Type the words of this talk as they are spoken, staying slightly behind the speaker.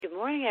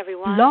morning,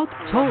 everyone. Blog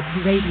Talk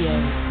Radio.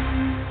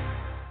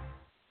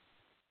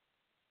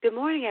 Good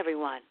morning,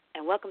 everyone,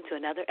 and welcome to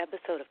another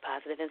episode of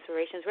Positive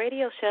Inspirations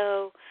Radio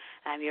Show.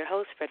 I'm your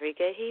host,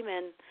 Frederica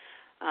Heeman.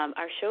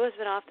 Our show has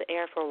been off the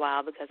air for a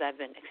while because I've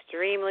been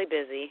extremely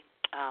busy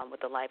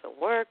with the life of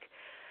work,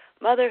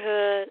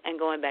 motherhood, and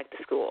going back to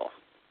school,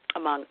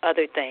 among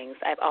other things.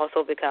 I've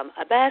also become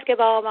a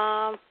basketball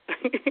mom.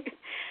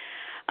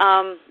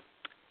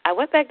 I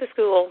went back to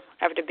school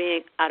after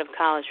being out of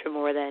college for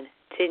more than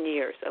 10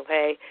 years,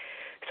 okay?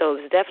 So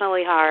it was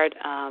definitely hard.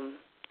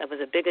 It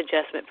was a big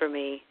adjustment for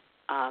me.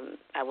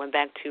 I went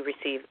back to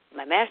receive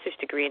my master's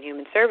degree in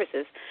human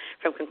services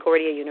from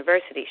Concordia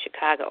University,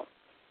 Chicago.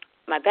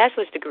 My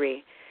bachelor's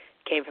degree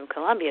came from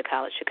Columbia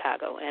College,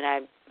 Chicago, and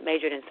I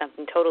majored in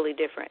something totally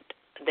different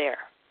there.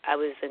 I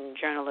was in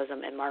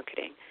journalism and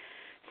marketing.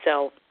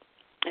 So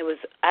it was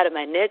out of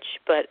my niche,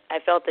 but I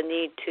felt the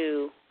need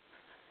to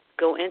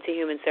go into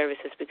human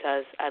services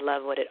because I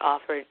love what it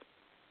offered,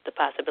 the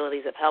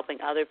possibilities of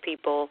helping other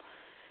people,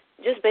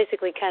 just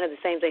basically kind of the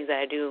same things that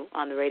I do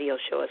on the radio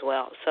show as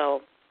well.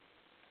 So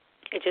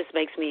it just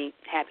makes me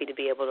happy to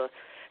be able to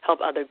help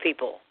other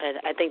people. And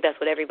I think that's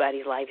what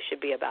everybody's life should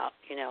be about,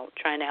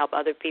 trying to help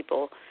other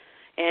people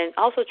and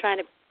also trying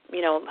to,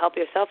 help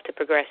yourself to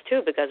progress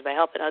too, because by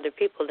helping other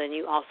people, then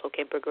you also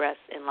can progress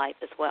in life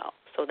as well.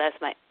 So that's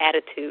my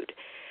attitude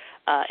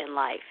in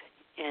life.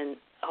 And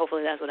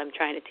hopefully that's what I'm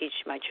trying to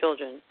teach my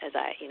children as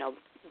I,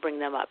 bring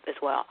them up as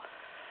well.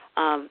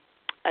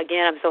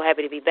 Again, I'm so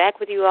happy to be back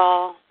with you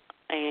all,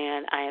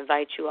 and I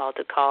invite you all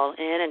to call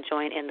in and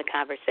join in the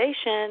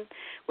conversation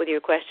with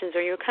your questions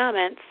or your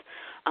comments.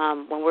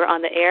 When we're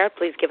on the air,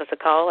 please give us a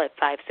call at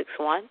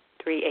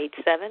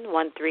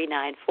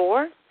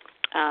 561-387-1394.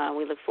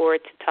 We look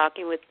forward to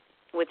talking with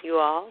you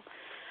all.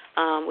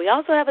 We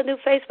also have a new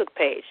Facebook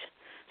page,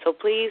 so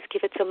please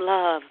give it some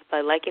love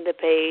by liking the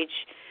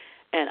page,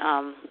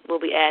 and we'll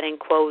be adding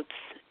quotes.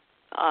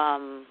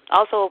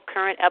 Also,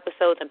 current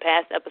episodes and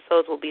past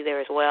episodes will be there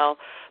as well.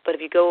 But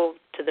if you go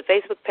to the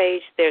Facebook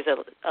page, there's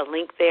a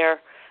link there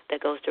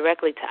that goes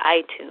directly to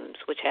iTunes,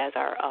 which has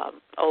our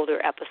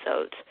older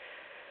episodes.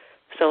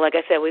 So like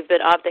I said, we've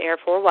been off the air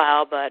for a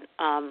while, but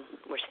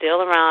we're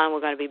still around.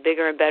 We're going to be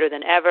bigger and better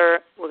than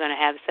ever. We're going to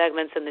have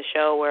segments in the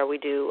show where we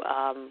do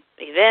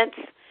events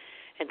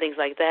and things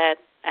like that.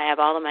 I have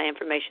all of my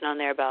information on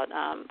there about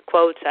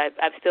quotes.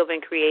 I've still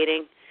been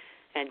creating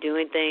and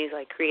doing things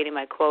like creating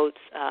my quotes.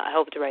 I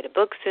hope to write a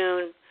book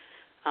soon.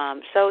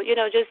 So,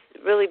 just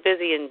really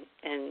busy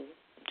and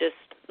just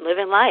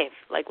living life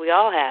like we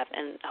all have.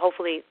 And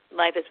hopefully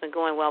life has been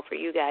going well for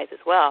you guys as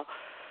well.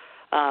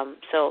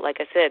 So, like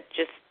I said,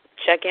 just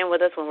check in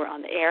with us when we're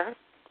on the air.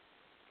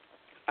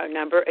 Our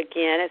number,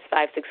 again, is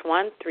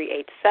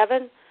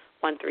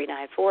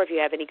 561-387-1394 if you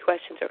have any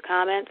questions or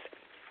comments.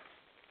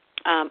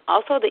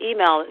 Also, the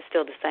email is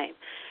still the same,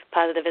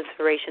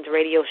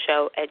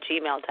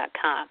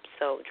 positiveinspirationsradioshow@gmail.com.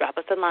 So drop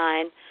us a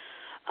line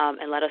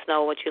and let us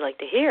know what you'd like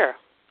to hear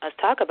us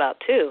talk about,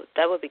 too.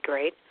 That would be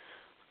great.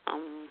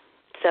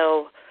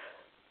 So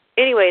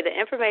anyway, the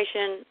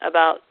information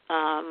about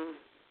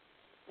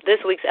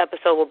this week's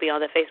episode will be on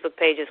the Facebook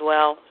page as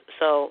well,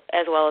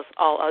 as well as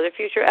all other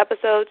future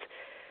episodes.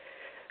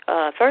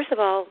 First of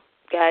all,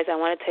 guys, I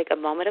want to take a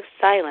moment of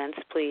silence,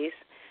 please,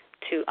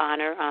 to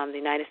honor the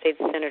United States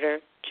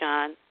Senator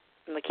John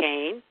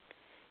McCain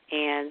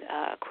and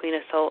Queen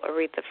of Soul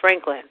Aretha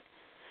Franklin.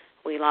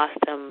 We lost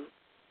him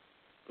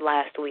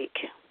last week,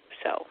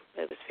 so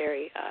it was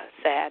very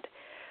sad.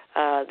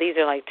 These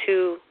are like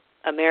two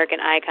American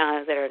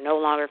icons that are no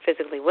longer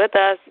physically with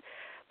us,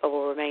 but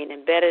will remain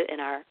embedded in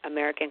our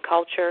American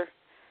culture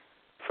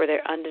for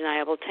their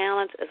undeniable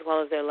talents as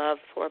well as their love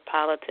for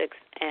politics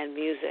and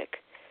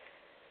music.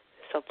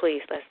 So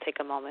please, let's take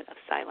a moment of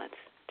silence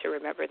to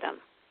remember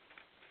them.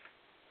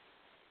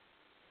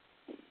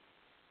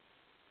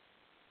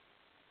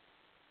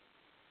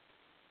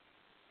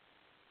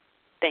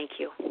 Thank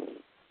you.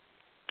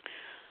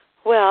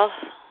 Well,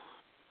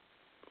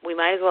 we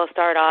might as well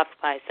start off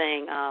by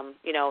saying,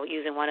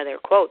 using one of their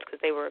quotes because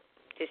they were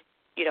just,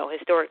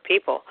 historic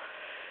people.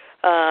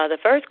 The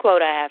first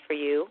quote I have for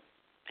you,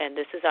 and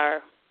this is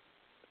our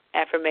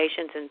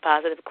affirmations and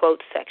positive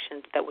quotes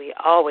section that we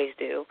always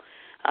do.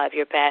 If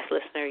you're a past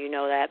listener, you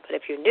know that. But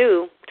if you're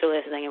new to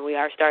listening and we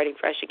are starting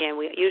fresh again,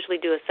 we usually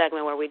do a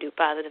segment where we do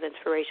positive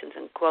inspirations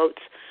and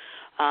quotes,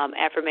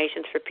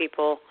 affirmations for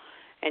people,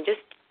 and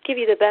just give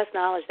you the best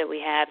knowledge that we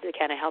have to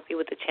kind of help you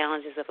with the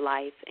challenges of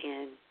life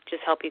and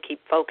just help you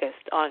keep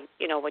focused on,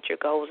 what your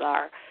goals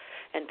are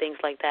and things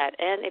like that.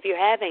 And if you're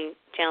having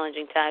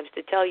challenging times,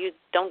 to tell you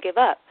don't give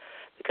up,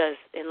 because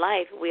in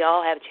life we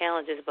all have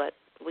challenges, but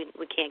we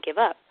can't give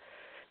up.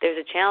 There's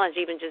a challenge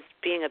even just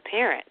being a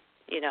parent,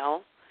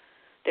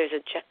 There's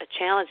a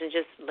challenge in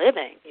just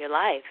living your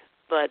life,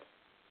 but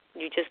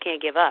you just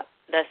can't give up.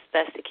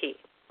 That's the key,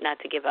 not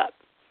to give up.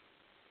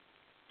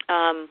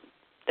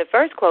 The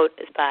first quote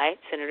is by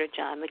Senator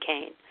John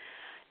McCain.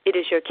 It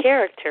is your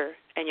character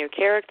and your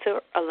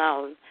character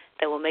alone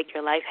that will make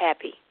your life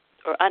happy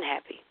or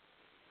unhappy.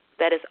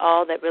 That is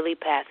all that really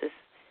passes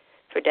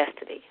for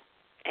destiny,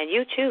 and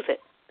you choose it.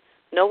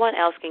 No one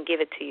else can give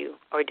it to you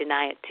or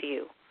deny it to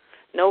you.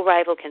 No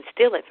rival can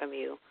steal it from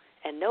you,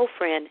 and no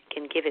friend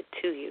can give it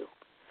to you.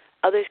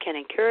 Others can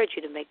encourage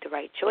you to make the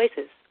right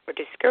choices or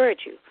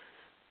discourage you,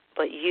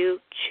 but you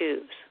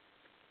choose.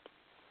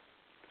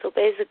 So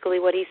basically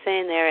what he's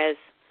saying there is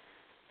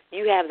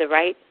you have the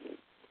right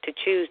to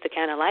choose the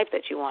kind of life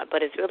that you want,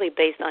 but it's really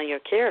based on your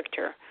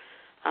character.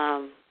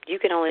 You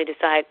can only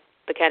decide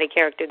the kind of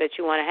character that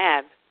you want to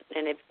have,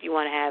 and if you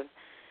want to have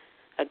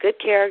a good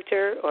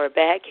character or a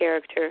bad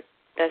character,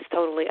 that's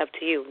totally up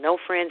to you. No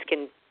friends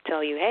can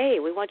tell you, hey,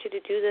 we want you to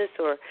do this,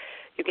 or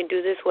you can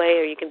do this way,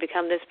 or you can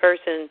become this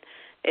person.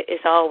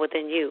 It's all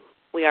within you.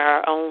 We are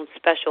our own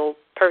special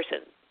person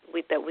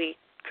that we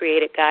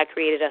created, God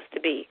created us to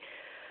be.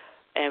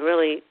 And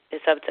really,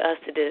 it's up to us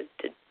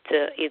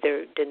to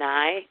either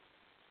deny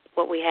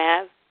what we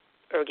have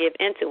or give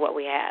into what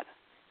we have.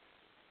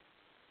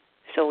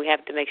 So we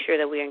have to make sure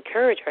that we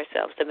encourage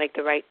ourselves to make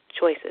the right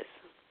choices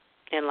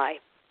in life.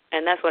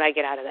 And that's what I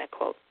get out of that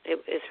quote.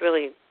 It's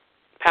really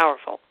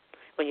powerful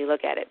when you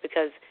look at it,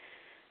 because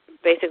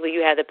basically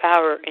you have the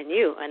power in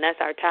you, and that's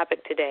our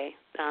topic today,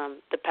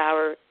 the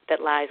power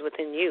that lies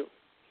within you.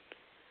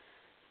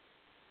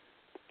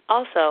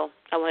 Also,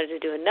 I wanted to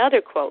do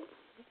another quote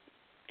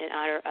in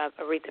honor of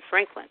Aretha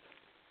Franklin.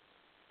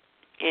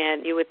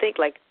 And you would think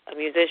like a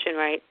musician,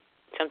 right?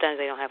 Sometimes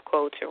they don't have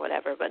quotes or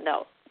whatever, but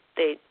no,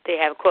 they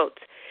have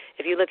quotes.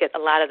 If you look at a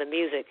lot of the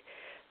music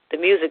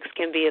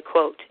can be a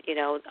quote. You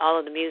know, all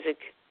of the music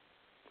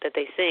that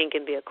they sing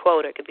can be a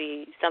quote, or it could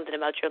be something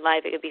about your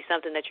life. It could be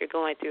something that you're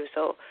going through.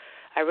 So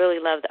I really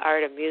love the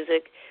art of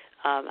music.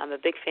 I'm a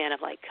big fan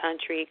of like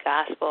country,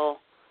 gospel,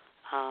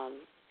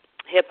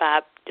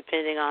 hip-hop,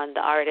 depending on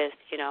the artist,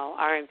 you know,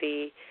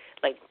 R&B,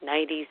 like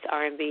 90s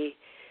R&B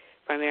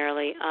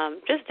primarily.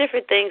 Just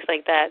different things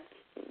like that,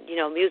 you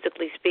know,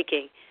 musically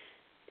speaking,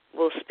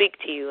 will speak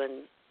to you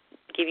and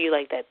give you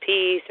like that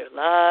peace or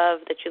love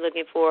that you're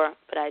looking for.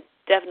 But I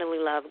definitely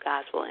love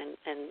gospel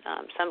and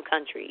some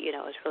country, you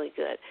know, it's really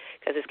good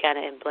because it's kind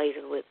of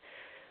emblazoned with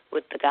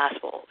the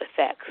gospel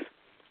effects.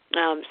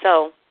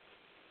 So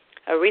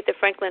Aretha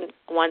Franklin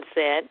once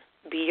said,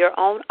 be your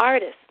own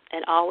artist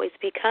and always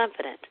be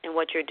confident in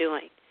what you're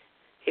doing.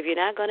 If you're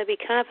not going to be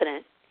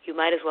confident, you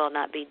might as well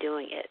not be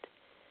doing it.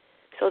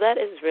 So that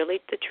is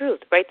really the truth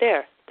right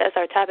there. That's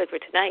our topic for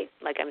tonight,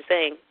 like I'm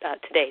saying,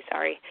 today,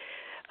 sorry.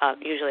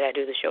 Usually I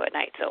do the show at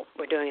night, so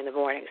we're doing it in the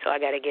morning, so I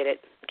got to get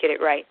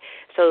it right.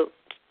 So,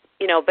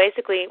 you know,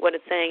 basically what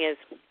it's saying is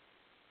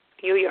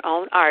you're your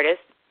own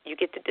artist. You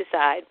get to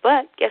decide.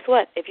 But guess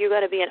what? If you're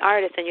going to be an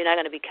artist and you're not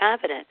going to be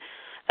confident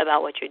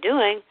about what you're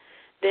doing,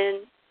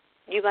 then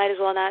you might as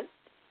well not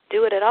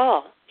do it at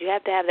all. You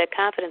have to have that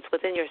confidence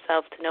within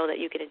yourself to know that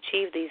you can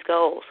achieve these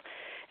goals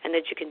and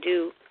that you can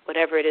do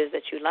whatever it is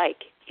that you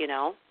like, you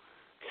know.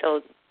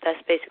 So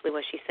that's basically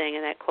what she's saying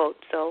in that quote.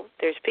 So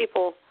there's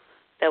people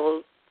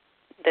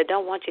that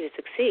don't want you to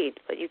succeed,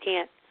 but you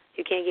can't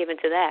give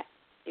into that.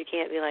 You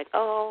can't be like,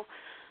 oh,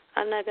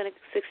 I'm not going to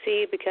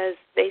succeed because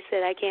they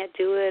said I can't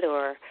do it,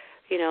 or,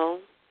 you know,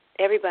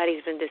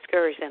 everybody's been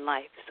discouraged in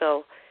life.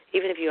 So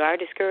even if you are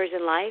discouraged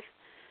in life,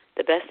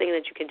 the best thing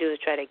that you can do is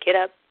try to get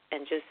up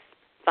and just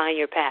find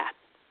your path.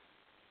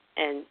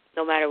 And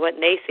no matter what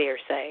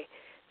naysayers say,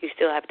 you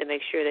still have to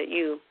make sure that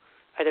you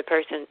are the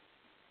person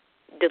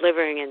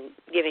delivering and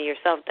giving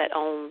yourself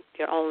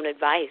your own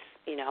advice,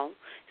 you know,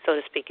 so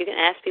to speak. You can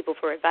ask people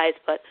for advice,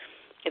 but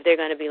if they're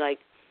going to be like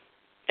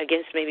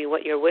against maybe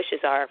what your wishes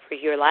are for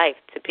your life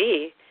to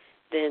be,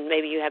 then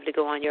maybe you have to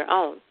go on your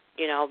own,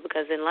 you know,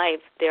 because in life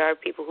there are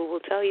people who will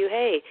tell you,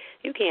 hey,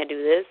 you can't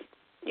do this,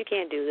 you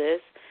can't do this,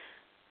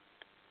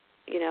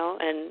 you know,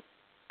 and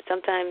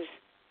sometimes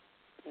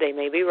they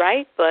may be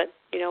right, but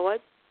you know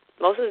what?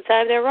 Most of the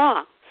time they're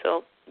wrong.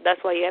 So that's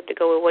why you have to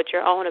go with what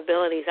your own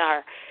abilities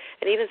are.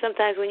 And even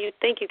sometimes when you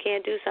think you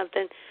can't do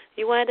something,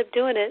 you wind up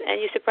doing it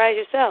and you surprise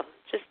yourself.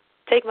 Just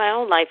take my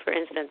own life, for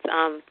instance.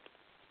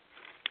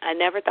 I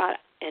never thought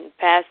in the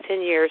past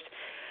 10 years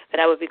that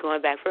I would be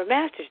going back for a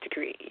master's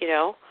degree, you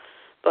know.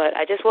 But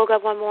I just woke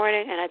up one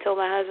morning and I told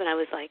my husband, I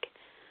was like,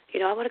 you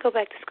know, I want to go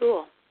back to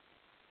school.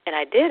 And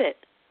I did it.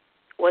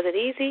 Was it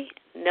easy?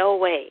 No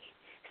way.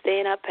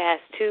 Staying up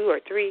past 2 or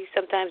 3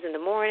 sometimes in the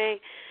morning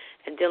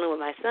and dealing with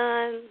my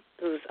son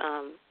who's,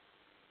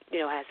 you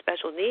know, has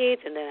special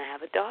needs, and then I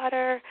have a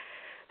daughter.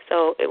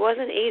 So it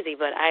wasn't easy,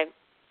 but I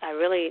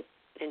really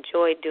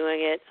enjoyed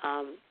doing it.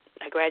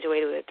 I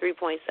graduated with a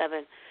 3.7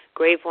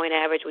 grade point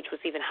average, which was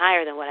even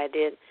higher than what I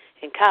did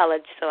in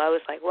college. So I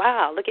was like,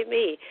 wow, look at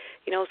me.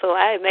 You know, so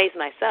I amazed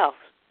myself.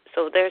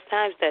 So there's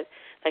times that,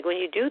 like when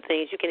you do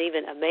things, you can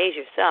even amaze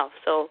yourself.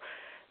 So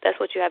that's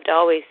what you have to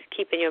always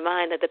keep in your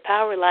mind, that the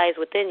power lies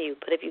within you.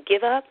 But if you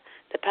give up,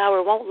 the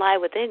power won't lie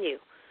within you.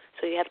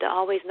 So you have to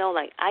always know,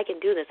 like, I can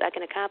do this. I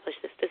can accomplish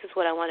this. This is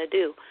what I want to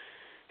do.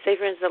 Say,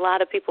 for instance, a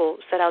lot of people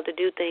set out to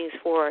do things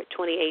for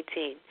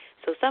 2018.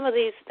 So some of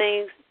these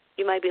things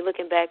you might be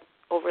looking back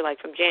over, like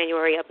from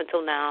January up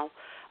until now,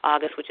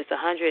 August, which is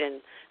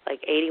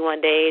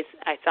 181 days.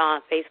 I saw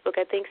on Facebook,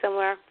 I think,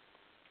 somewhere.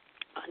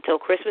 until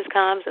Christmas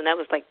comes, and that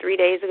was like 3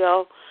 days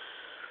ago.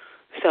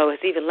 So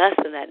it's even less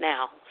than that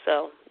now.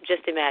 So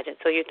just imagine.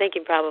 So you're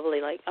thinking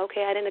probably like,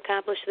 okay, I didn't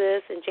accomplish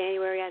this. In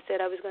January I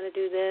said I was going to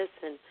do this,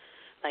 and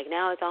like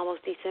now it's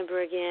almost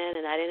December again,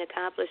 and I didn't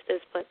accomplish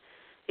this. But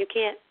you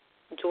can't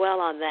dwell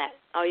on that.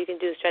 All you can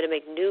do is try to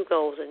make new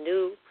goals and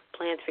new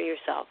plans for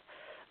yourself,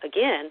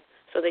 again,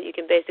 so that you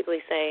can basically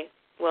say,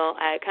 well,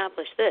 I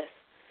accomplished this.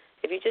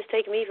 If you just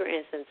take me, for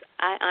instance,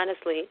 I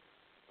honestly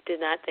did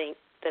not think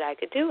that I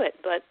could do it,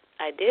 but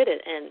I did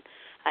it, and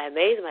I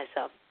amazed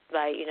myself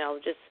by,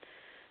 just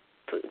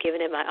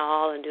giving it my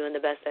all and doing the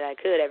best that I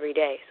could every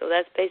day. So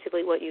that's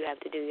basically what you have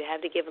to do. You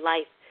have to give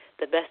life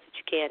the best that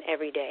you can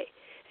every day,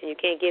 and you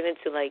can't give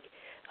into,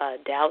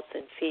 doubts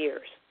and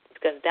fears,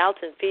 because doubts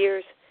and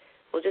fears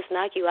will just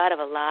knock you out of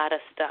a lot of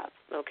stuff,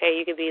 okay?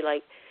 You could be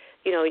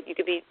you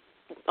could be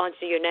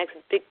onto your next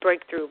big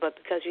breakthrough, but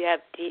because you have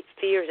deep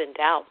fears and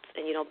doubts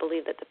and you don't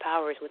believe that the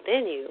power is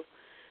within you,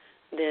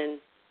 then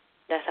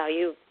that's how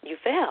you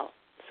fail.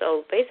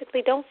 So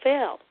basically, don't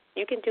fail.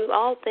 You can do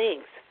all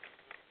things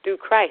through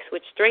Christ,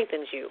 which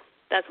strengthens you.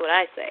 That's what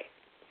I say.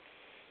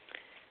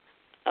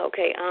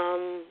 Okay,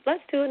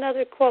 let's do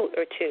another quote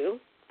or two.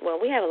 Well,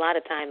 we have a lot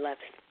of time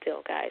left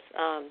still, guys.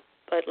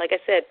 But like I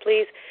said,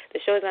 please, the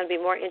show is going to be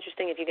more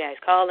interesting if you guys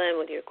call in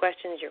with your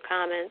questions, your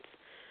comments.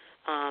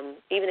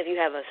 Even if you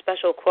have a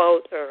special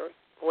quote or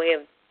way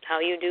of how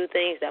you do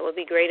things, that would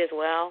be great as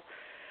well.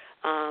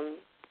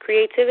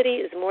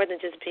 Creativity is more than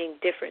just being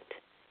different.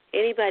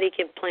 Anybody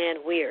can plan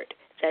weird.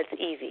 That's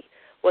easy.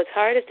 What's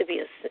hard is to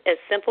be as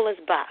simple as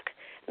Bach.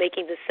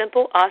 Making the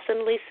simple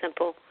awesomely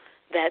simple,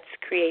 that's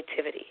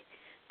creativity.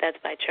 That's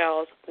by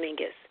Charles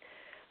Mingus.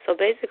 So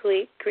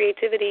basically,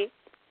 creativity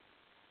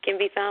can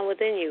be found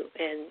within you,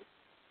 and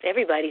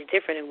everybody's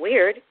different and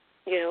weird,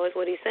 is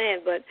what he's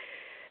saying, but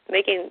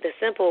making the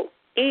simple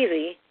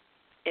easy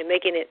and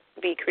making it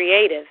be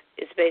creative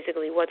is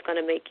basically what's going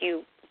to make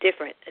you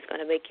different. It's going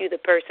to make you the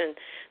person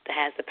that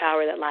has the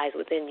power that lies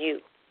within you.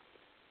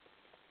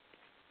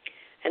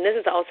 And this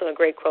is also a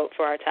great quote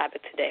for our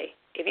topic today.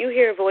 If you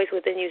hear a voice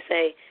within you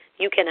say,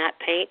 you cannot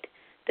paint,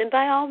 then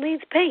by all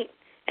means paint,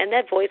 and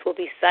that voice will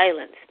be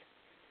silenced.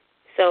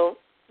 So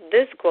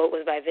this quote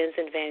was by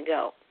Vincent van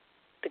Gogh,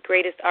 the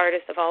greatest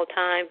artist of all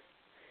time.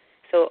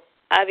 So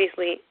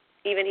obviously,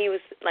 even he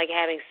was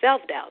having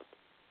self-doubt.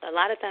 A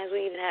lot of times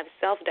we even have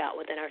self-doubt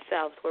within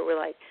ourselves where we're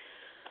like,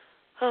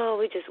 oh,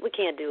 we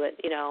can't do it.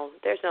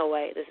 There's no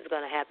way this is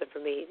going to happen for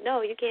me.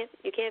 No, you can't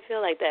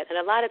feel like that. And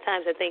a lot of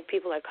times I think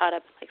people are caught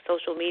up in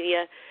social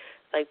media,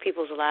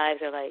 people's lives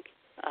are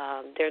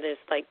they're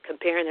just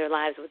comparing their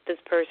lives with this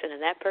person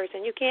and that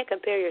person. You can't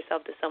compare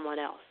yourself to someone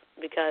else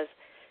because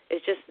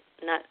it's just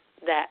not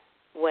that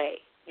way.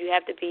 You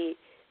have to be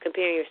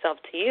comparing yourself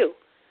to you.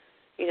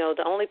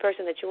 The only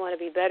person that you want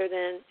to be better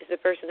than is the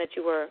person that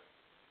you were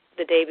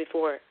the day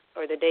before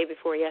or the day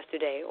before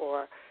yesterday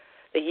or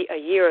a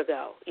year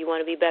ago. You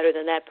want to be better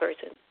than that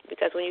person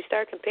because when you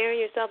start comparing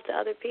yourself to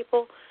other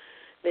people,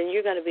 then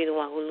you're going to be the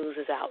one who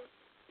loses out,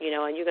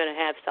 and you're going to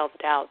have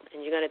self-doubt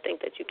and you're going to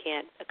think that you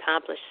can't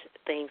accomplish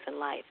things in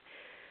life.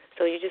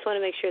 So you just want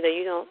to make sure that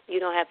you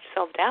don't have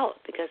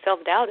self-doubt because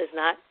self-doubt is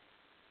not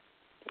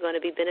going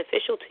to be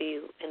beneficial to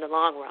you in the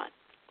long run.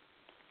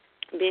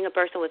 Being a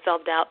person with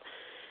self-doubt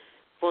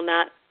will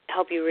not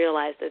help you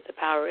realize that the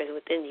power is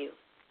within you.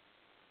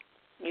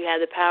 You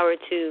have the power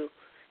to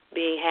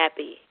being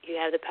happy. You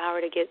have the power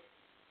to get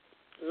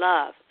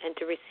love and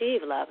to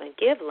receive love and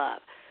give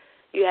love.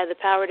 You have the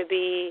power to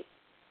be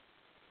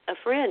a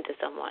friend to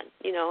someone,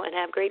 and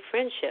have great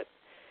friendship.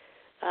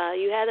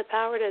 You have the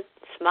power to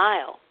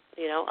smile.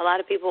 A lot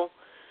of people,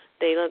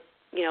 they look,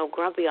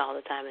 grumpy all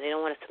the time and they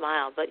don't want to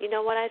smile. But you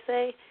know what I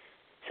say?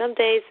 Some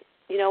days,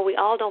 we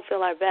all don't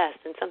feel our best,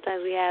 and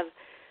sometimes we have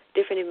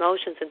different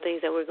emotions and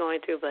things that we're going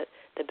through, but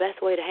the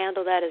best way to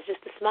handle that is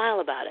just to smile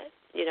about it,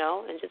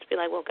 and just be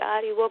like, well, God,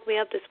 you woke me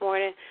up this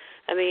morning.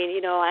 I mean,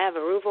 I have a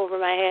roof over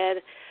my head.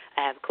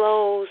 I have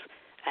clothes.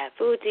 I have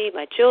food to eat.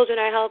 My children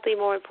are healthy,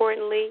 more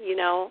importantly.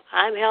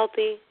 I'm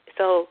healthy.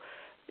 So,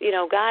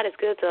 God is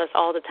good to us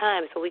all the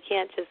time, so we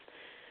can't just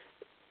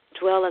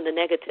dwell in the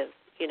negative.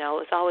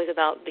 It's always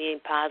about being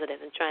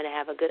positive and trying to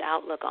have a good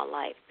outlook on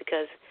life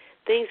because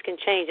things can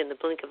change in the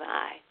blink of an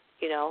eye,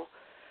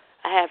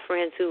 I have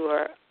friends who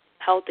are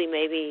healthy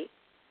maybe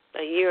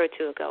a year or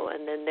two ago,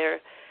 and then they're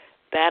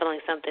battling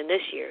something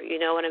this year. You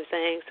know what I'm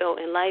saying? So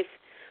in life,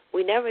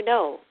 we never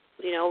know.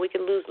 We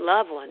can lose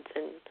loved ones,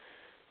 and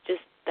just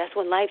that's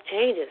when life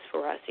changes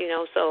for us.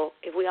 So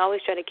if we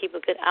always try to keep a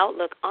good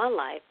outlook on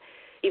life,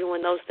 even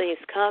when those things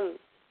come,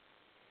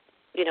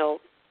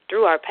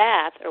 through our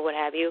path or what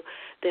have you,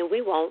 then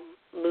we won't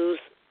lose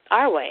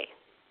our way.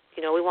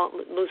 We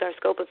won't lose our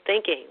scope of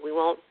thinking. We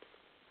won't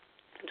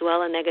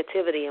dwell in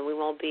negativity, and we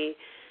won't be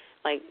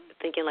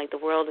thinking the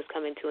world is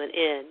coming to an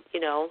end,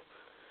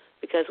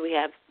 because we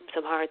have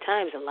some hard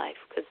times in life.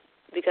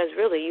 Because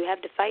really, you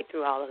have to fight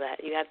through all of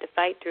that. You have to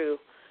fight through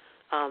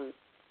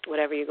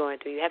whatever you're going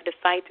through. You have to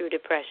fight through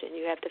depression.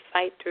 You have to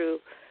fight through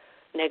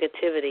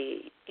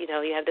negativity.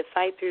 You have to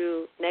fight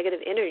through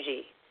negative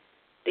energy.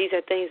 these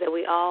are things that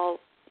we all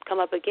come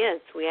up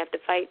against. We have to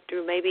fight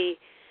through maybe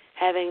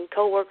having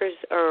coworkers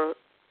or,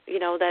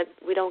 that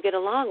we don't get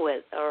along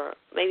with, or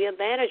maybe a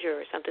manager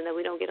or something that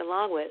we don't get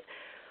along with.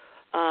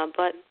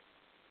 But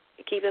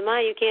keep in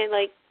mind, you can't,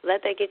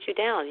 let that get you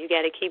down. You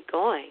got to keep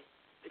going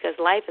because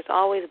life is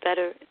always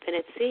better than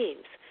it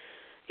seems,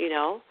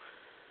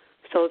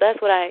 So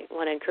that's what I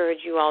want to encourage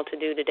you all to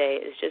do today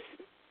is just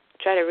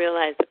try to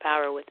realize the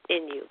power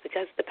within you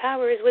because the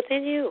power is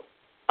within you,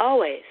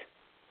 always.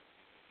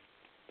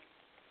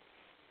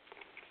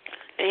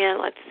 And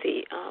let's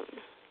see.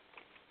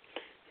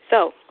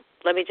 So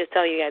let me just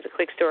tell you guys a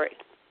quick story.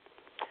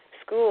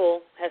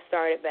 School has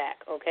started back,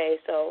 okay?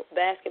 So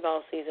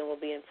basketball season will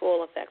be in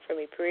full effect for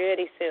me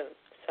pretty soon.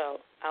 So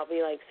I'll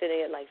be,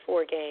 sitting at,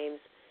 4 games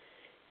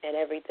and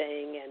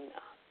everything and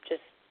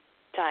just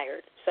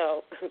tired.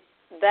 So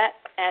that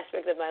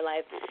aspect of my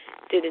life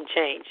didn't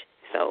change.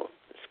 So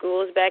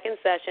school is back in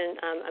session,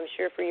 I'm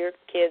sure for your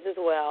kids as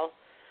well.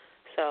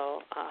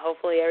 So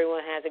hopefully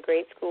everyone has a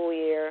great school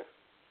year.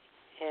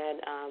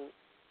 And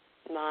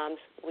moms,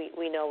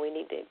 we know we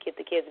need to get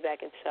the kids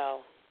back in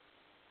sew.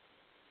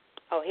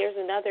 Oh, here's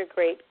another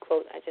great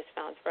quote I just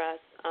found for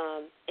us.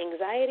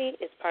 Anxiety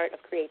is part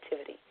of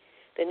creativity.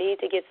 The need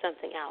to get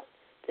something out,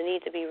 the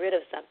need to be rid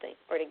of something,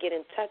 or to get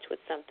in touch with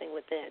something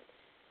within.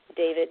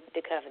 David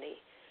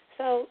Duchovny.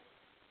 So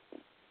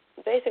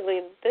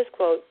basically, this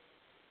quote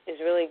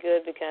is really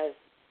good because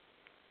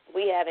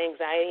we have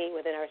anxiety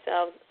within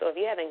ourselves. So if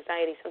you have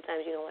anxiety,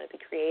 sometimes you don't want to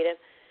be creative,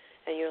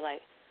 and you're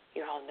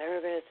all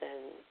nervous,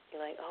 and you're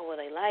like, oh, will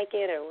they like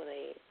it, or will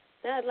they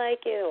not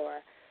like it,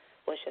 or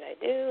what should I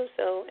do?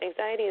 So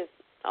anxiety is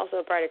also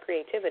a part of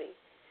creativity.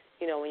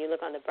 When you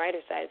look on the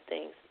brighter side of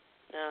things,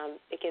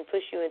 it can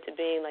push you into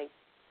being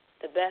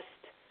the best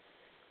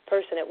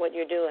person at what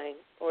you're doing,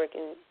 or it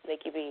can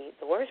make you be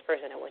the worst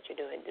person at what you're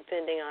doing,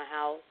 depending on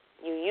how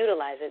you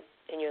utilize it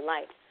in your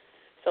life.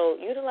 So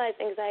utilize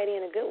anxiety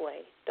in a good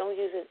way. Don't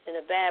use it in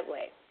a bad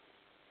way.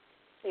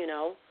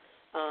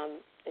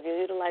 If you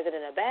utilize it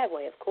in a bad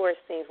way, of course,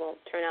 things won't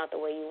turn out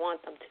the way you want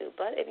them to.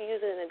 But if you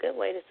use it in a good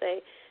way to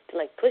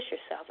push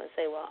yourself and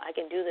say, well, I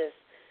can do this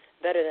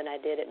better than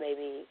I did it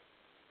maybe,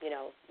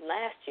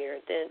 last year,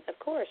 then of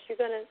course you're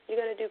gonna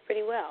do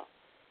pretty well.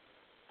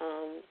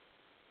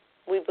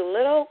 We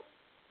belittle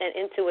an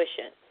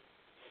intuition,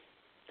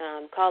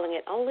 calling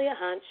it only a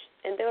hunch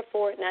and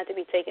therefore not to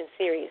be taken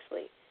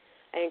seriously.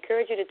 I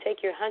encourage you to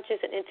take your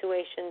hunches and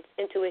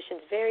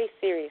intuitions very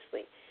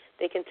seriously.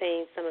 They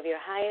contain some of your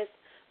highest,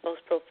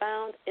 most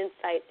profound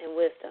insight and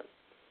wisdom.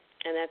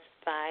 And that's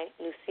by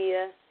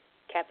Lucia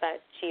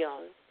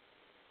Capacchione.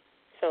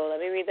 So let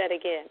me read that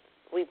again.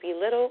 We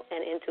belittle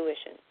an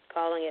intuition,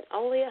 calling it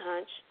only a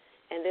hunch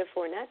and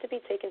therefore not to be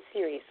taken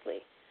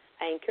seriously.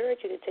 I encourage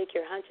you to take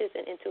your hunches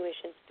and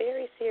intuitions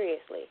very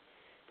seriously.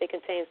 They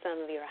contain some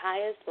of your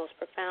highest, most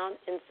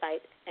profound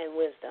insight and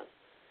wisdom.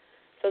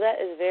 So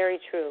that is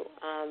very true.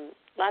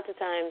 Lots of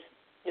times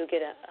you'll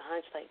get a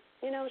hunch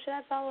should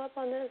I follow up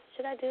on this?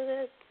 Should I do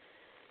this?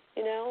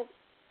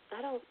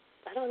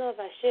 I don't know if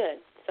I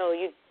should. So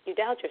you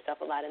doubt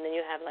yourself a lot, and then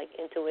you have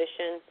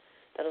intuition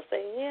that'll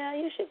say, yeah,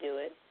 you should do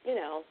it,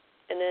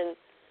 And then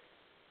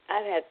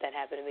I've had that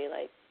happen to me,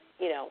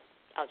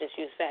 I'll just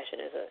use fashion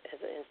as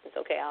an instance.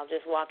 Okay, I'll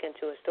just walk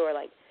into a store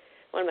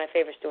one of my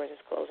favorite stores is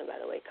closing, by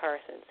the way,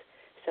 Carson's.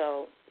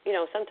 So,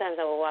 sometimes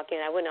I will walk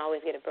in. I wouldn't always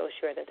get a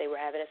brochure that they were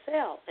having a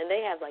sale, and they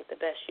have the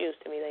best shoes.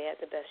 To me, they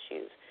had the best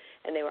shoes,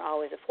 and they were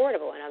always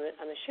affordable. And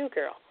I'm a shoe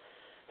girl,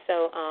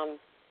 so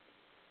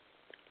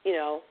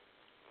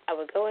I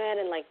would go in,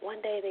 and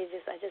one day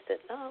I just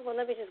said, oh well,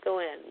 let me just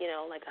go in,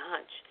 like a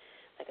hunch,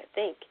 I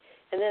think,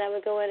 and then I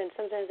would go in, and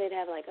sometimes they'd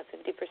have a 50%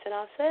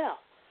 off sale.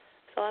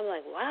 So I'm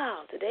like,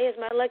 wow, today is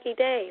my lucky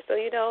day. So,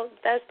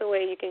 that's the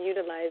way you can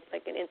utilize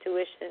an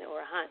intuition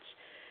or a hunch,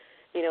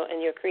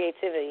 and your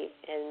creativity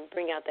and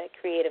bring out that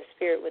creative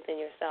spirit within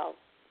yourself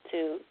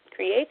to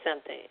create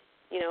something,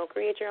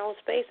 create your own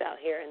space out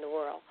here in the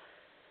world.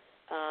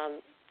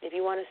 If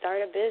you want to start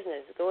a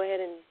business, go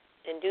ahead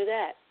and do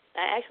that.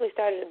 I actually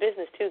started a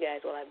business too,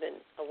 guys, while I've been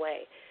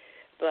away.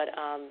 But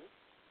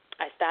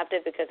I stopped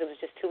it because it was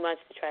just too much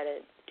to try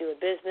to do a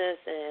business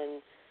and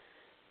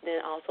then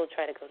also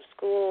try to go to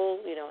school,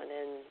 and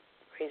then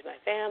raise my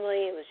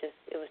family. It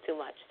was too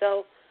much.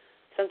 So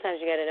sometimes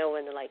you got to know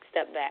when to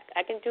step back.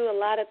 I can do a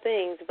lot of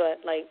things,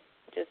 but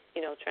just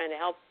trying to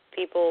help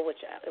people, which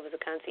it was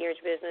a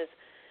concierge business,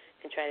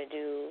 and try to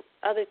do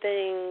other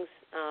things,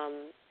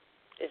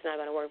 it's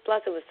not going to work.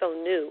 Plus, it was so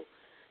new,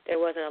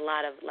 there wasn't a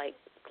lot of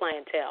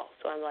clientele.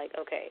 So I'm like,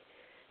 okay,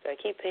 so I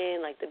keep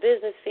paying the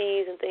business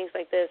fees and things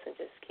like this, and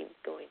just keep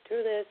going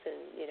through this,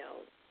 and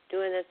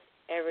doing this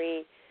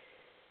every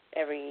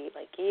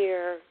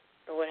year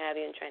or what have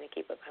you, and trying to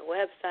keep up my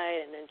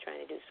website, and then trying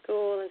to do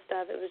school and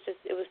stuff. It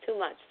was too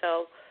much.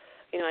 So,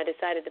 I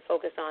decided to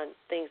focus on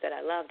things that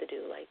I love to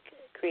do, like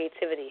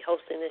creativity,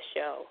 hosting this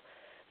show,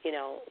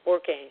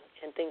 working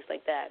and things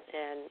like that,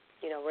 and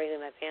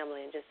raising my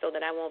family, and just so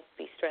that I won't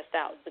be stressed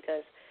out,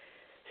 because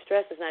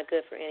stress is not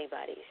good for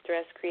anybody.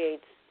 Stress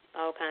creates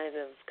all kinds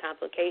of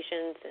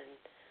complications and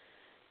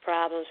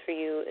problems for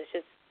you. It's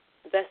just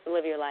best to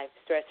live your life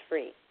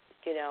stress-free,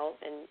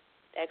 and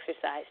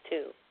exercise,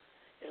 too,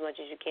 as much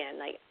as you can.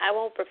 Like, I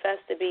won't profess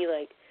to be,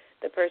 like,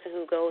 the person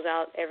who goes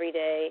out every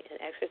day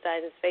and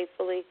exercises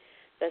faithfully.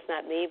 That's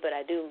not me, but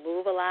I do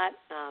move a lot,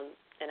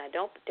 and I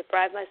don't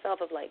deprive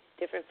myself of, like,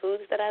 different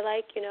foods that I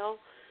like,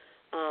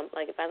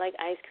 Like, if I like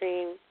ice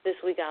cream this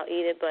week, I'll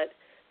eat it, but,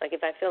 like,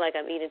 if I feel like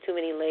I'm eating too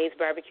many Lay's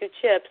barbecue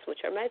chips,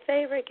 which are my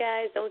favorite,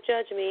 guys, don't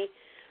judge me,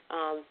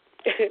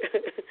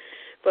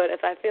 but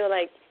if I feel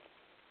like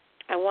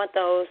I want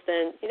those,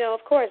 then,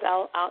 of course,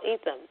 I'll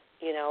eat them,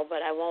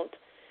 but I won't,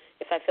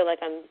 if I feel like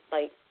I'm,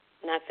 like,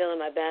 not feeling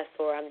my best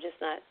or I'm just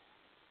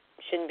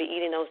shouldn't be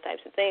eating those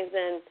types of things,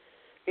 then,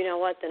 you know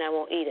what, then I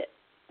won't eat it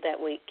that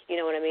week, you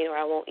know what I mean, or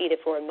I won't eat it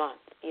for a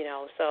month,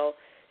 so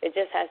it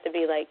just has to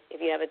be like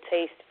if you have a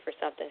taste for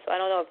something. So I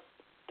don't know if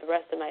the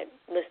rest of my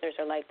listeners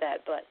are like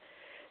that, but,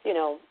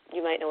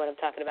 you might know what I'm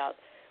talking about,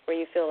 where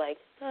you feel like,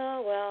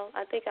 oh, well,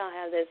 I think I'll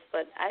have this,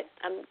 but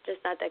I'm just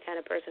not that kind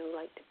of person who,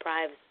 like,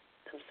 deprives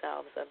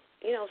themselves of,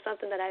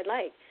 something that I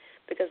like,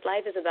 because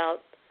life is about,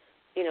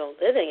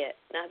 living it,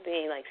 not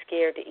being, like,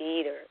 scared to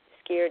eat or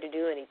scared to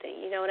do anything,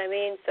 you know what I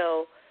mean?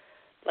 So,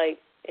 like,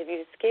 if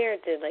you're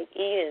scared to, like,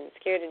 eat and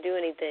scared to do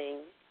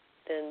anything,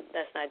 then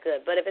that's not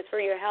good. But if it's for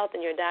your health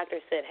and your doctor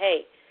said,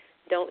 hey,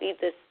 don't eat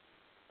this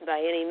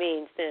by any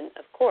means, then,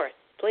 of course,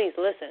 please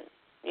listen.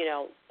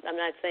 I'm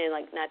not saying,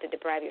 like, not to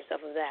deprive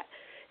yourself of that.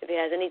 If it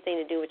has anything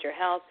to do with your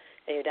health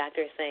and your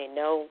doctor is saying,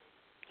 no,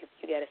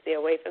 you got to stay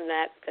away from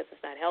that because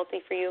it's not healthy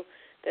for you,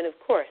 then, of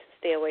course,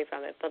 stay away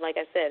from it. But like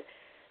I said,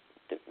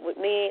 with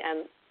me,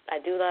 I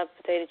do love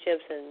potato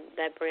chips, and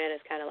that brand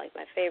is kind of like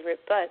my favorite.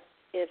 But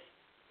if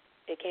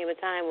it came a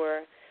time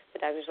where the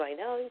doctor's like,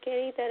 no, you can't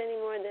eat that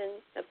anymore,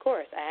 then, of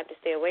course, I have to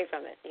stay away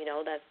from it.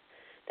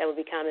 That would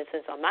be common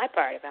sense on my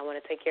part if I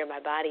want to take care of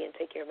my body and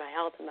take care of my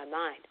health and my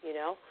mind,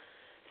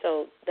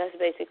 So that's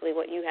basically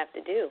what you have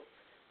to do.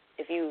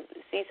 If you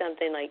see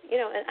something like,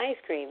 an ice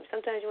cream,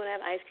 sometimes you want to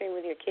have ice cream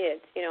with your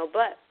kids,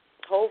 but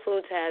Whole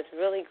Foods has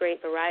really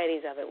great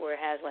varieties of it where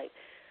it has, like,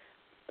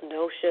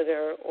 no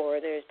sugar, or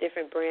there's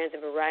different brands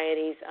and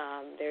varieties.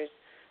 There's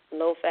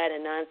low-fat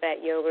and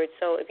non-fat yogurt.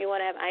 So if you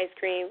want to have ice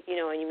cream,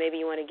 and maybe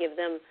you want to give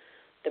them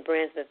the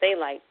brands that they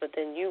like, but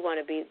then you want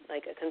to be,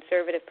 like, a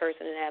conservative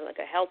person and have, like,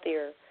 a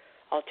healthier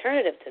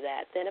alternative to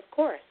that, then, of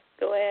course,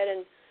 go ahead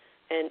and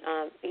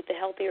eat the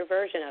healthier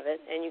version of it,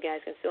 and you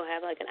guys can still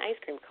have, like, an ice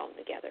cream cone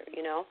together,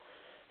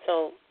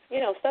 So,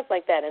 stuff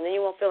like that, and then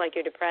you won't feel like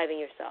you're depriving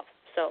yourself.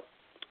 So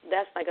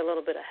that's, like, a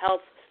little bit of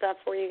health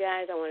stuff for you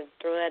guys. I want to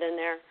throw that in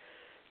there,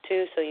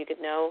 too, so you could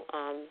know,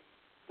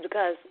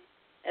 because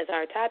as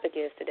our topic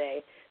is today,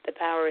 the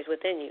power is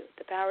within you.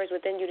 The power is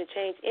within you to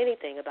change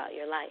anything about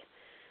your life,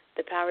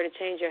 the power to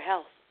change your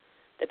health,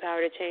 the power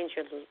to change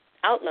your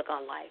outlook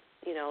on life,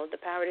 the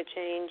power to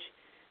change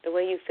the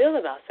way you feel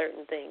about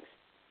certain things.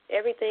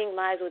 Everything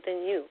lies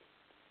within you.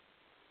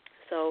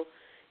 So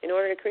in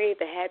order to create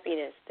the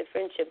happiness, the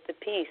friendship, the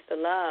peace, the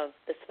love,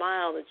 the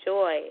smile, the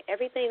joy,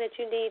 everything that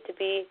you need to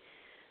be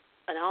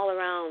an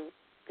all-around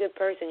good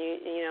person,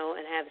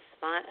 and have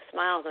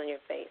smiles on your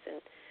face,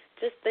 and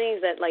just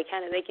things that, like,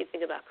 kind of make you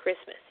think about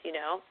Christmas,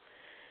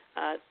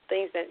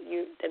 things that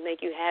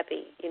make you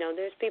happy.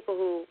 There's people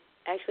who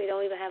actually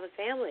don't even have a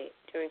family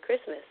during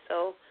Christmas,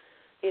 so,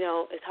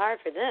 it's hard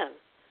for them.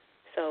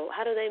 So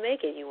how do they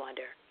make it, you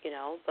wonder,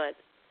 But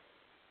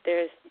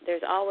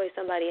there's always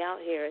somebody out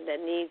here that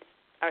needs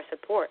our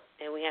support,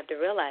 and we have to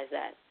realize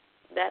that.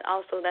 That's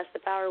the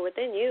power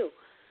within you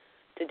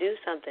to do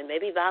something.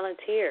 Maybe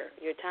volunteer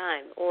your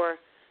time, or,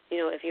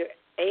 if you're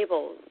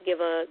able, give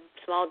a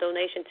small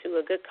donation to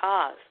a good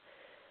cause.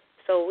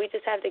 So we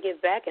just have to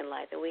give back in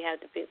life, and we have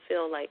to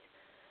feel like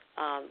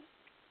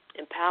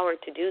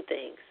empowered to do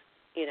things,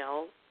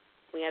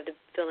 We have to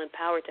feel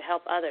empowered to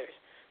help others.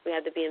 We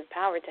have to be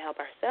empowered to help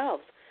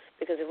ourselves,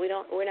 because if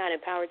we're not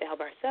empowered to help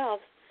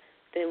ourselves,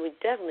 then we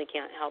definitely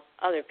can't help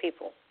other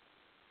people,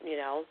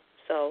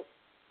 So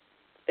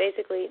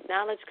basically,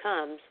 knowledge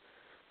comes,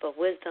 but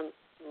wisdom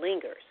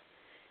lingers.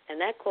 And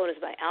that quote is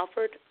by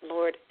Alfred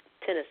Lord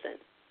Tennyson.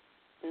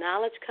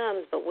 Knowledge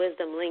comes, but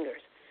wisdom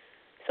lingers.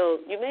 So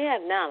you may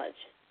have knowledge.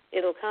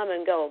 It'll come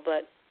and go,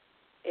 but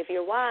if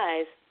you're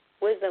wise,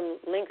 wisdom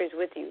lingers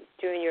with you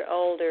during your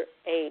older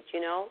age,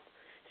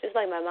 It's just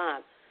like my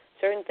mom.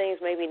 Certain things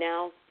maybe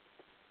now,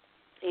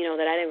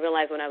 that I didn't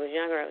realize when I was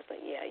younger, I was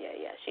like, yeah,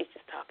 she's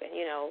just talking,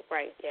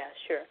 right, yeah,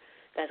 sure,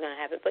 that's going to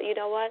happen. But you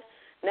know what?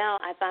 Now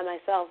I find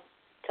myself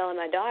telling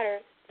my daughter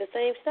the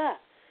same stuff.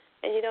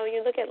 And,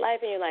 you look at life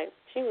and you're like,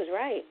 she was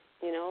right,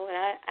 and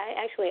I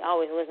actually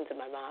always listened to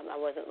my mom. I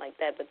wasn't like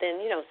that. But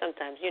then,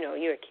 sometimes,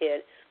 you're a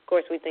kid. Of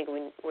course, we think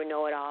we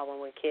know-it-all when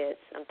we're kids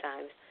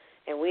sometimes,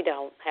 and we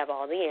don't have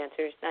all the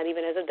answers, not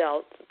even as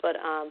adults. But,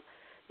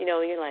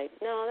 you're like,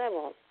 no, that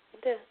won't.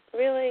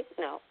 Really?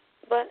 No.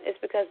 But it's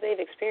because they've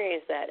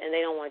experienced that, and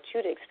they don't want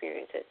you to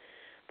experience it.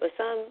 But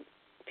some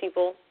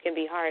people can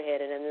be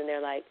hard-headed, and then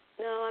they're like,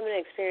 no, I'm going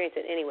to experience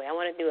it anyway. I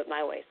want to do it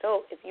my way.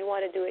 So if you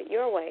want to do it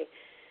your way,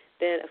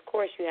 then, of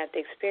course, you have to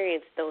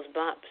experience those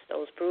bumps,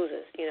 those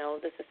bruises.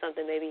 This is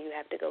something maybe you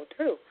have to go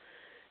through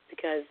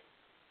because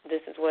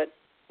this is what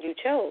you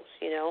chose,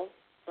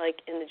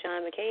 Like in the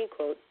John McCain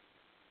quote,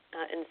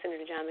 in the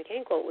Senator John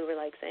McCain quote, we were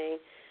like saying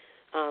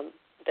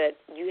that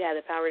you have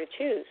the power to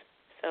choose.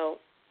 So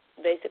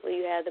basically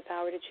you have the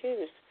power to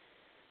choose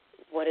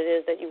what it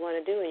is that you want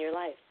to do in your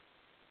life.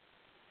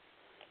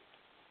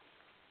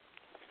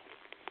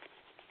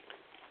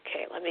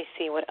 Okay, let me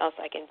see what else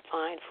I can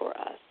find for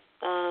us.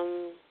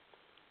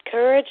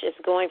 Courage is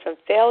going from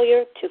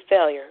failure to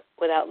failure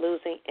without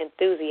losing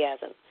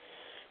enthusiasm.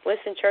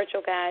 Winston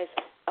Churchill, guys,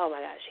 oh my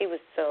gosh, he was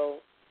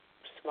so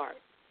smart,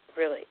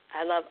 really.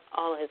 I love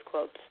all of his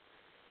quotes,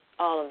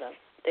 all of them.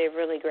 They're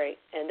really great.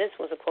 And this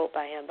was a quote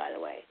by him, by the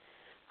way.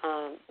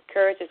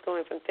 Courage is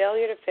going from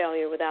failure to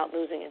failure without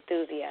losing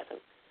enthusiasm.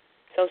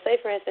 So say,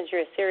 for instance,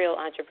 you're a serial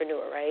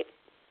entrepreneur, right?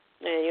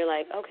 And you're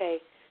like,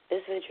 okay,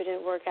 this venture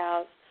didn't work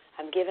out.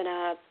 I'm giving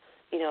up.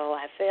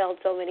 I failed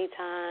so many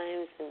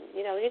times. And,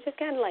 you're just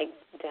kind of like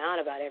down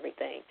about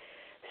everything.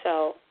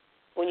 So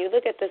when you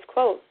look at this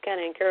quote, kind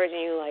of encouraging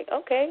you, like,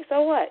 okay,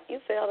 so what? You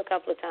failed a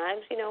couple of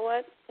times. You know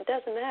what? It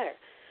doesn't matter.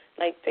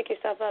 Like, pick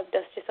yourself up,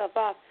 dust yourself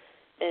off,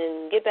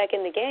 and get back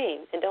in the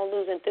game. And don't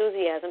lose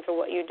enthusiasm for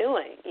what you're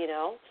doing,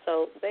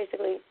 So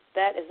basically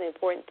that is the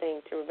important thing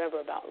to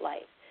remember about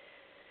life.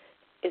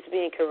 It's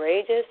being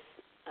courageous,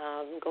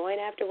 going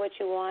after what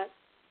you want.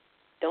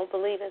 Don't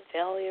believe in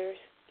failures.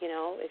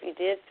 If you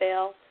did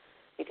fail,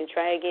 you can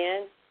try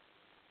again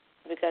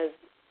because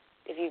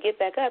if you get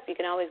back up, you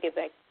can always get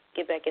back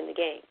in the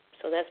game.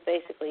 So that's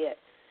basically it.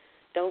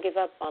 Don't give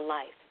up on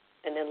life,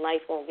 and then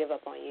life won't give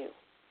up on you.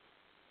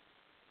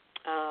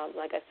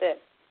 Like I said,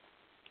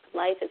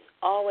 life is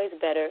always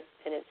better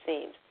than it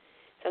seems.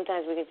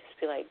 Sometimes we can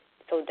just be like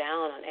so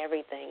down on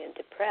everything and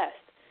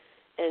depressed.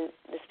 And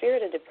the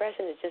spirit of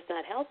depression is just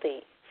not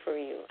healthy for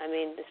you. I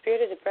mean, the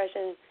spirit of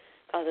depression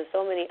causes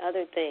so many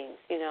other things,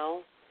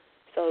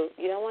 So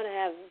you don't want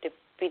to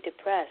be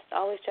depressed.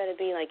 Always try to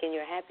be like in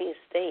your happiest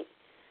state,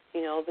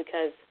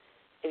 because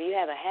if you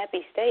have a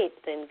happy state,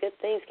 then good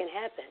things can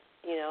happen.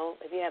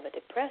 If you have a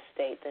depressed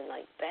state, then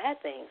like bad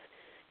things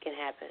can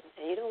happen,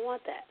 and you don't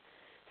want that.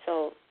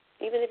 So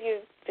even if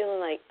you're feeling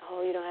like,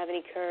 oh, you don't have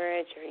any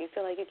courage or you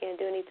feel like you can't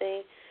do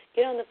anything,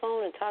 get on the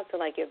phone and talk to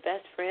like your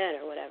best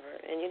friend or whatever,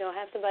 and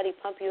have somebody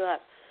pump you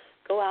up.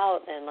 Go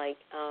out and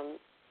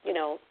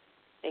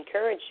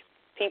encourage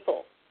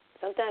people.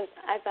 Sometimes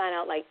I find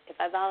out, like, if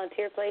I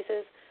volunteer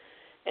places,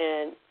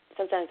 and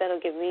sometimes that'll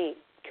give me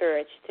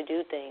courage to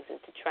do things and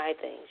to try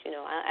things.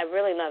 I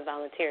really love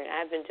volunteering.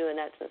 I've been doing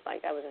that since,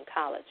 like, I was in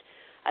college.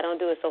 I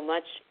don't do it so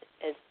much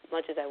as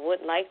I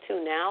would like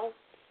to now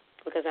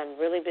because I'm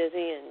really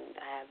busy and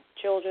I have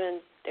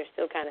children. They're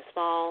still kind of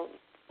small.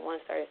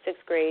 One started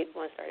 6th grade,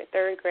 one started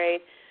 3rd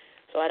grade.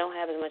 So I don't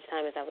have as much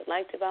time as I would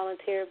like to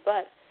volunteer,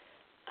 but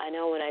I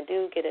know when I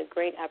do get a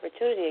great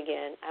opportunity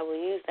again, I will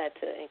use that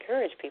to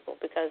encourage people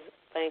because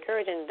by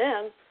encouraging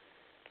them,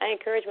 I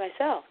encourage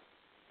myself,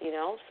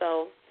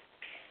 So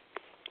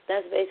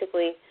that's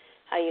basically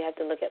how you have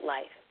to look at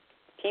life.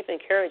 Keep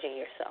encouraging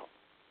yourself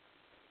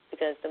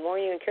because the more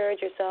you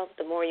encourage yourself,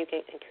 the more you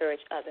can encourage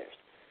others.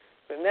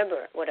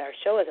 Remember what our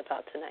show is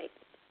about tonight.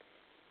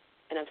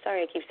 And I'm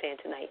sorry I keep saying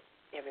tonight,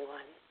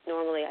 everyone.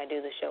 Normally I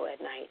do the show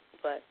at night,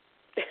 but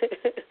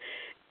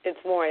it's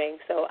morning.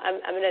 So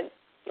I'm going to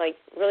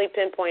really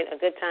pinpoint a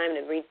good time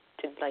to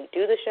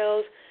do the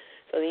shows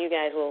so that you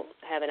guys will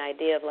have an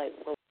idea of when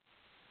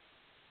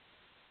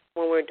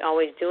we're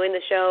always doing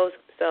the shows.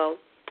 So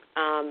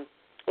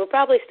we'll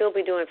probably still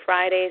be doing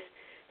Fridays.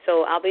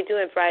 So I'll be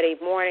doing Friday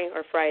morning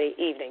or Friday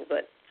evening,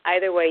 but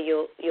either way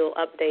you'll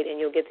update and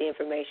you'll get the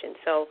information.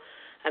 So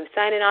I'm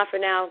signing off for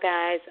now,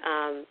 guys.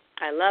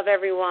 I love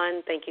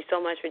everyone. Thank you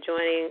so much for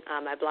joining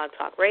my Blog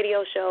Talk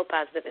radio show,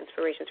 Positive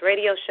Inspirations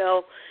radio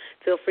show.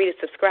 Feel free to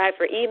subscribe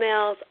for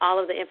emails. All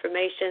of the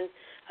information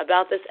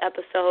about this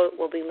episode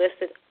will be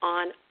listed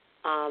on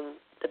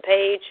the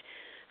page,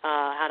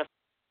 how to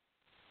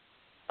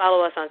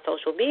follow us on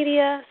social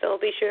media. So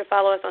be sure to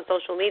follow us on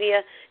social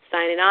media.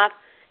 Signing off.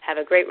 Have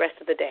a great rest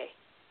of the day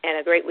and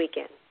a great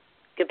weekend.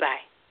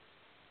 Goodbye.